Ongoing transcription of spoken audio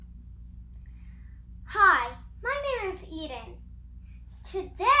Eden.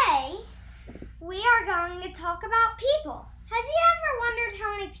 Today, we are going to talk about people. Have you ever wondered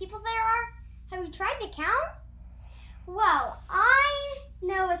how many people there are? Have you tried to count? Well, I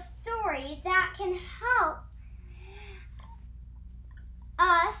know a story that can help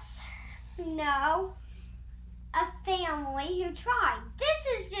us know a family who tried. This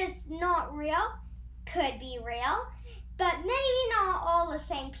is just not real. Could be real, but maybe not all the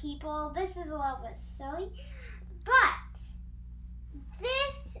same people. This is a little bit silly, but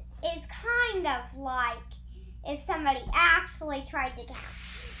this is kind of like if somebody actually tried to count.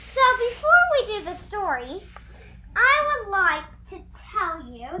 So before we do the story, I would like to tell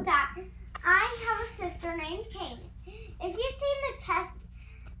you that I have a sister named Canaan. If you've seen the test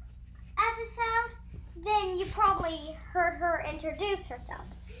episode, then you probably heard her introduce herself.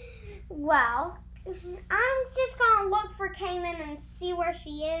 Well, I'm just going to look for Canaan and see where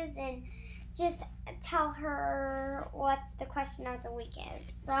she is and just tell her what the question of the week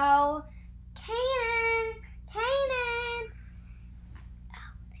is. So, Canaan!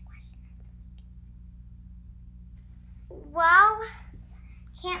 Oh, the question of the week. Well,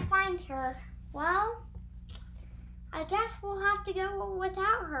 can't find her. Well, I guess we'll have to go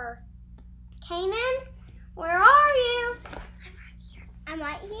without her. Canaan, where are you? I'm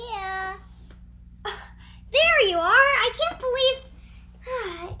right here. There you are. I can't believe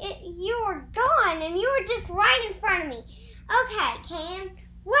you were gone and you were just right in front of me. Okay, Canaan,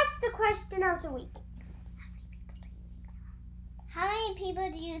 what's the question of the week? How many people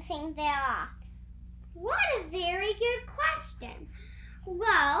do you think there are? What a very good question.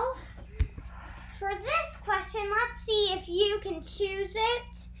 Well, for this question, let's see if you can choose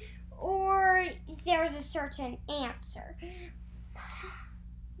it or there's a certain answer.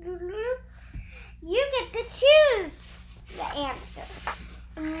 You get to choose the answer.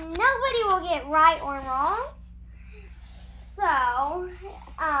 Nobody will get right or wrong. So,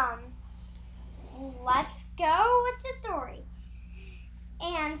 let's go with the story.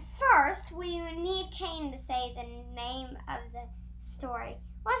 And first, we need Cain to say the name of the story.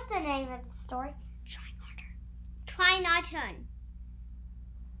 What's the name of the story? Try not to.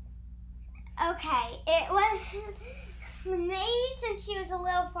 Okay, it was maybe since she was a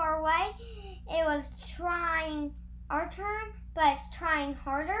little far away, it was trying our turn, but it's trying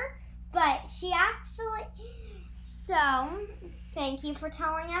harder. But she actually, so thank you for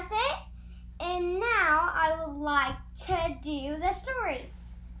telling us it. And now I would like to do the story.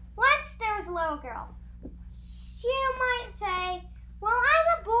 Once there was a little girl. You might say, well, I'm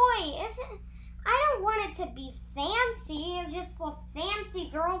a boy. I don't want it to be fancy. It's just a fancy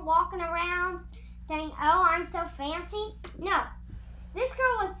girl walking around saying, oh, I'm so fancy. No, this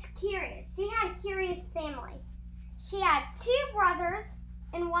girl was curious. She had a curious family. She had 2 brothers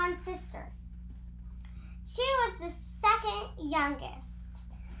and 1 sister. She was the second youngest.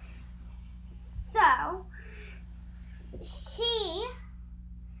 So, she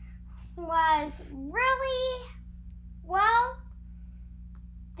was really, well,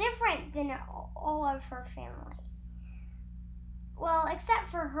 different than all of her family. Well, except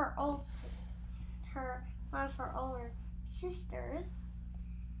for her one of her older sisters.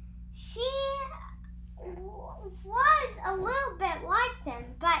 She was a little bit like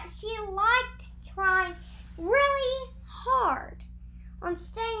them, but she liked trying really hard on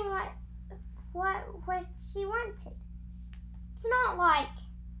staying what she wanted. It's not like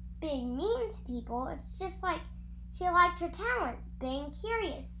being mean to people. It's just like she liked her talent, being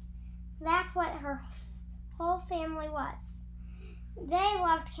curious. That's what her whole family was. They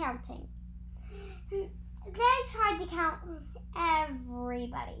loved counting. They tried to count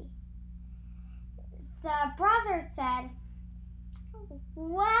everybody. The brother said,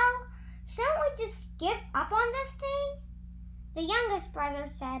 well, shouldn't we just give up on this thing? The youngest brother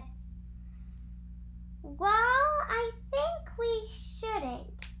said, well, I think we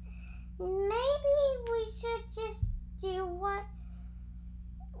shouldn't. Maybe we should just do what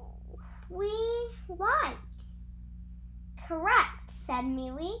we like. Correct, said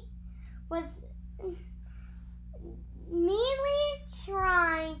Mealy. Was Mealy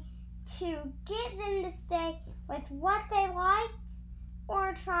trying to get them to stay with what they liked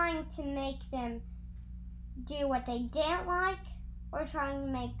or trying to make them do what they didn't like or trying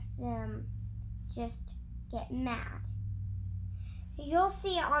to make them just get mad? You'll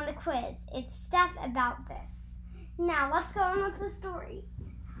see it on the quiz. It's stuff about this. Now, let's go on with the story.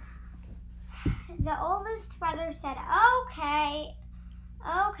 The oldest brother said, okay.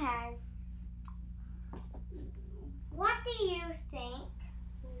 What do you think,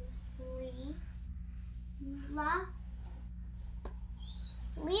 Leela?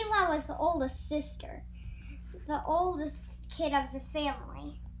 Leela was the oldest sister. the oldest kid of the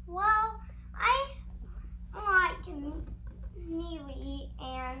family? Well, I like Neely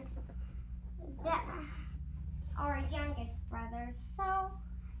and our youngest brothers. So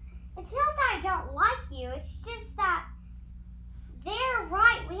it's not that I don't like you. It's just that they're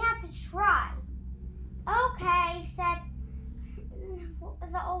right. We have to try. Okay, said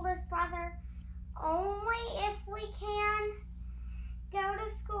the oldest brother. Only if we can go to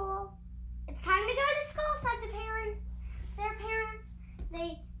school. It's time to go to school, said their parents.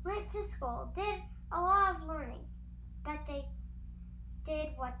 They went to school, did a lot of learning, but they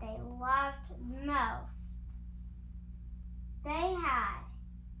did what they loved most. They had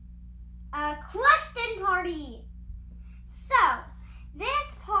a question party. So,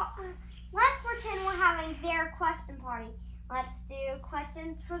 let's pretend we're having their question party. Let's do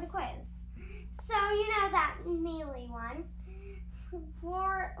questions for the quiz. So, you know that Neely one.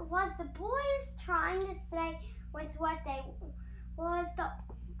 Was the boys trying to say with what they was the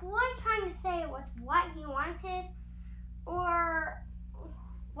boy trying to say with what he wanted, or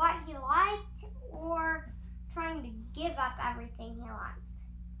what he liked, or trying to give up everything he liked?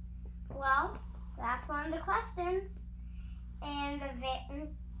 Well, that's one of the questions. And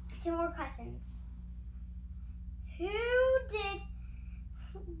two more questions. Who did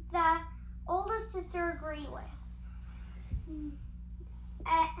the oldest sister agree with?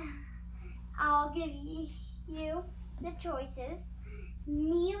 I'll give you the choices.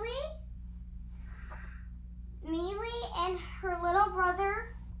 Neely and her little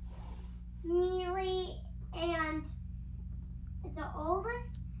brother, Neely and the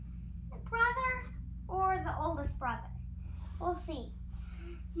oldest brother, or the oldest brother. We'll see.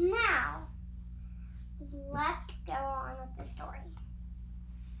 Now, let's go on with the story.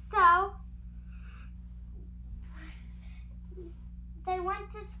 So, they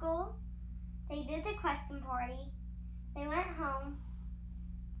went to school, they did the question party, they went home,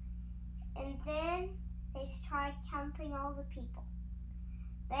 and then they tried counting all the people.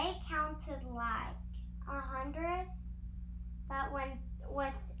 They counted like 100, but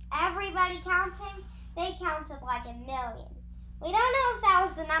with everybody counting, they counted like 1 million. We don't know if that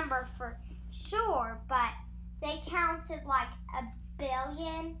was the number for sure, but they counted like 1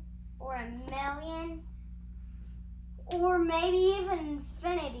 billion or 1 million. Or maybe even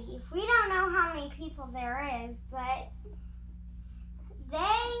infinity. We don't know how many people there is, but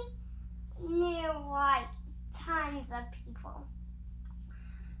they knew like tons of people.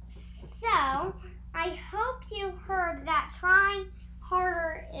 So, I hope you heard that trying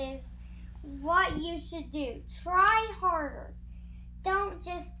harder is what you should do. Try harder. Don't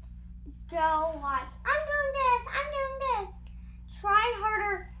just go like, I'm doing this. Try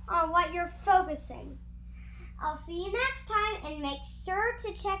harder on what you're focusing. I'll see you next time, and make sure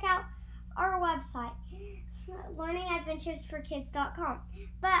to check out our website, learningadventuresforkids.com.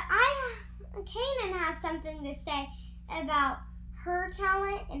 But Kanan has something to say about her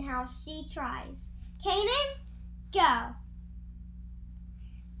talent and how she tries. Kanan, go.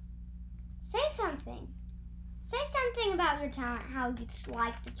 Say something. Say something about your talent, how you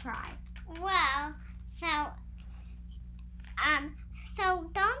like to try. Well, so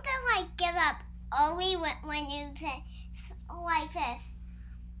don't like give up early when you say like this,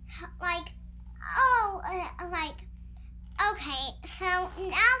 like, okay, so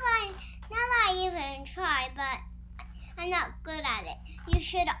now that I even try, but I'm not good at it. You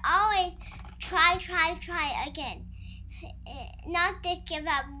should always try again. Not to give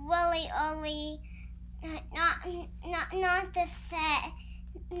up really early. Not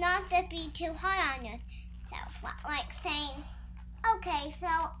to be too hard on yourself. Like saying, okay, so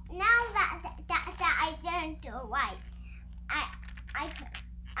now that I didn't do it right,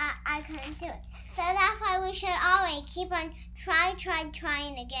 I couldn't do it. So that's why we should always keep on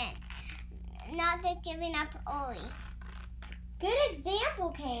trying again. Not to giving up early. Good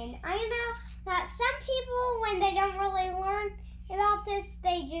example, Kane. I know that some people, when they don't really learn about this,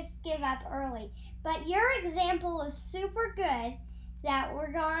 they just give up early. But your example is super good, that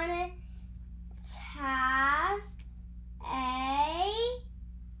we're gonna have a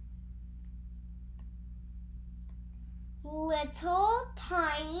little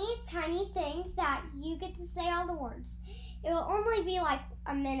tiny thing that you get to say all the words. It will only be like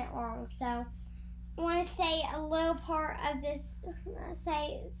a minute long, so I want to say a little part of this,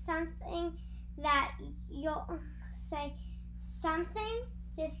 say something that you'll say something.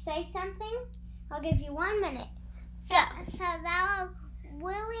 Just say something. I'll give you 1 minute. So that was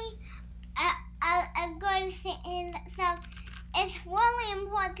really a good thing. So it's really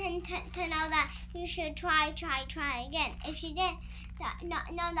important to know that you should try again. If you didn't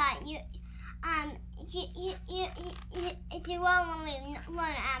know that, you won't really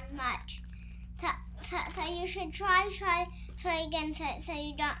learn as much. So you should try again. So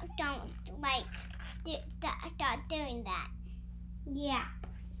you don't like start doing that. Yeah.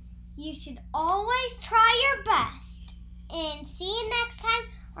 You should always try your best. And see you next time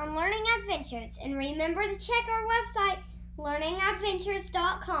on Learning Adventures. And remember to check our website,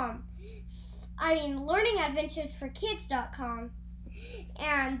 learningadventures.com. learningadventuresforkids.com.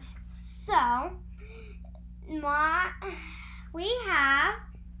 And so, we have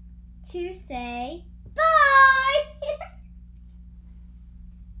to say bye.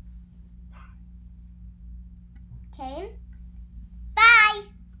 Kane? Bye.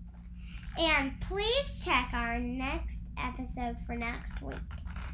 And please check our next episode for next week.